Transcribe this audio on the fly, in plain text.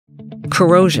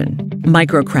corrosion,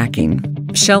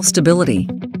 microcracking, shelf stability.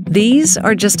 These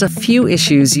are just a few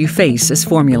issues you face as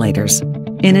formulators.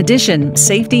 In addition,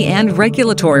 safety and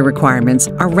regulatory requirements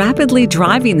are rapidly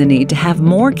driving the need to have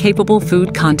more capable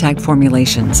food contact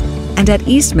formulations. And at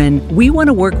Eastman, we want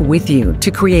to work with you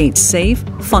to create safe,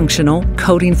 functional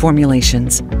coating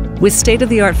formulations. With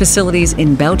state-of-the-art facilities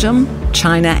in Belgium,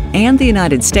 China, and the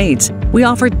United States, we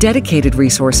offer dedicated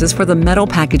resources for the metal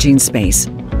packaging space.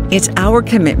 It's our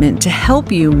commitment to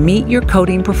help you meet your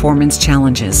coating performance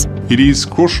challenges. It is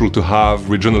crucial to have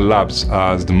regional labs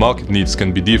as the market needs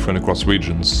can be different across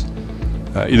regions.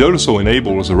 It also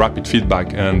enables a rapid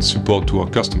feedback and support to our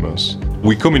customers.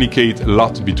 We communicate a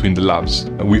lot between the labs.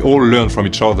 We all learn from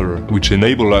each other, which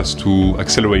enable us to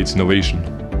accelerate innovation.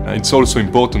 It's also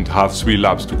important to have 3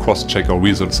 labs to cross-check our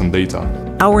results and data.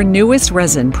 Our newest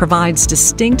resin provides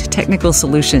distinct technical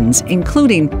solutions,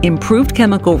 including improved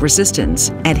chemical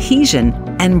resistance, adhesion,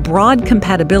 and broad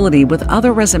compatibility with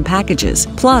other resin packages,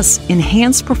 plus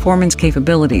enhanced performance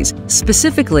capabilities,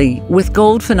 specifically with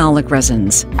gold phenolic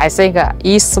resins. I think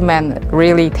Eastman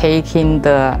really taking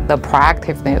the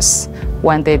proactiveness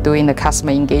when they're doing the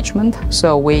customer engagement.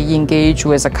 So we engage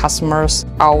with the customers,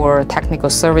 our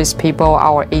technical service people,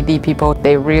 our AD people,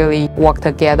 they really work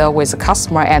together with the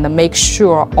customer and make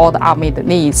sure all the unmet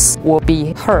needs will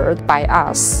be heard by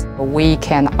us. We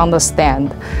can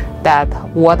understand that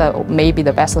what may be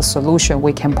the best solution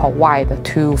we can provide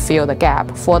to fill the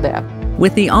gap for them.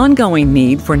 With the ongoing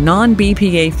need for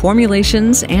non-BPA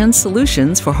formulations and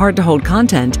solutions for hard-to-hold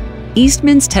content,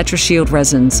 Eastman's Tetrashield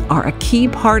resins are a key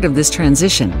part of this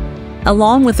transition,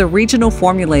 along with the regional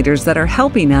formulators that are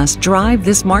helping us drive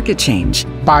this market change.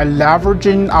 By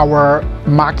leveraging our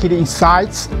market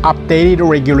insights, updated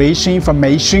regulation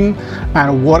information,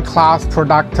 and world-class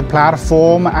product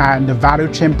platform and value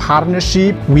chain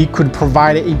partnership, we could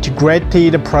provide an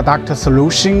integrated product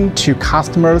solution to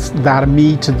customers that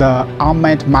meet the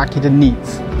unmet market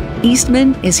needs.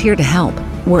 Eastman is here to help.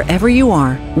 Wherever you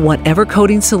are, whatever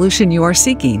coating solution you are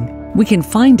seeking, we can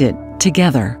find it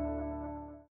together.